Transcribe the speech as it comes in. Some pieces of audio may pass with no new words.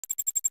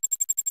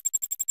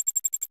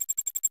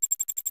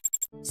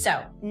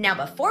So now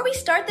before we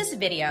start this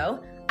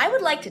video, I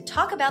would like to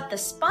talk about the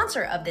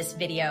sponsor of this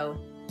video,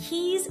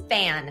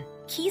 KeysFan.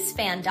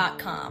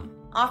 KeysFan.com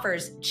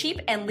offers cheap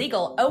and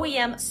legal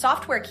OEM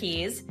software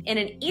keys. In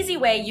an easy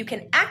way, you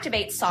can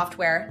activate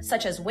software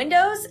such as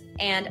Windows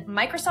and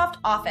Microsoft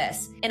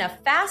Office in a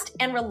fast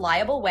and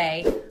reliable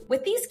way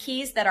with these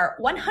keys that are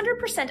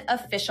 100%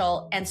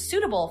 official and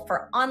suitable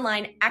for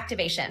online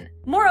activation.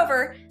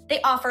 Moreover,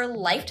 they offer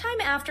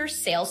lifetime after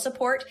sales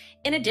support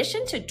in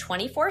addition to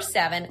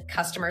 24/7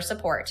 customer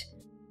support.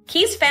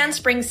 KeysFan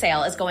Spring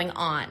Sale is going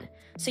on,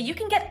 so you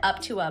can get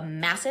up to a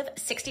massive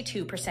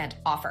 62%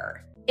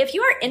 offer. If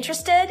you are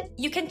interested,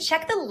 you can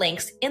check the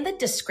links in the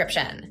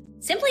description.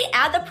 Simply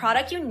add the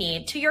product you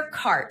need to your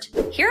cart.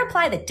 Here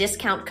apply the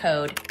discount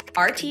code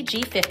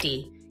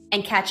RTG50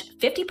 and catch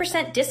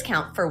 50%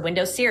 discount for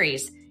Windows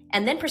Series,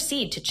 and then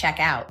proceed to check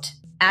out.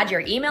 Add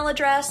your email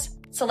address,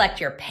 select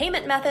your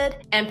payment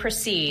method, and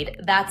proceed.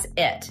 That's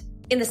it.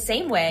 In the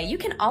same way, you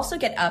can also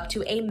get up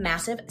to a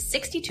massive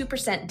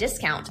 62%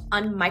 discount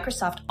on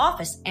Microsoft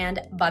Office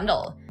and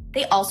Bundle.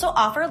 They also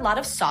offer a lot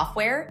of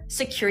software,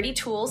 security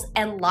tools,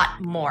 and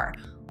lot more,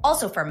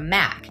 also for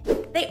Mac.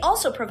 They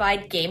also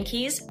provide game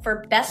keys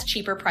for best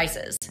cheaper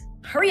prices.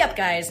 Hurry up,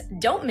 guys,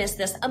 don't miss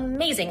this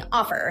amazing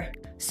offer.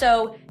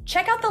 So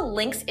check out the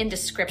links in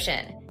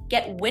description.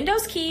 Get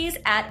Windows keys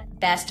at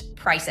best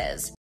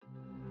prices.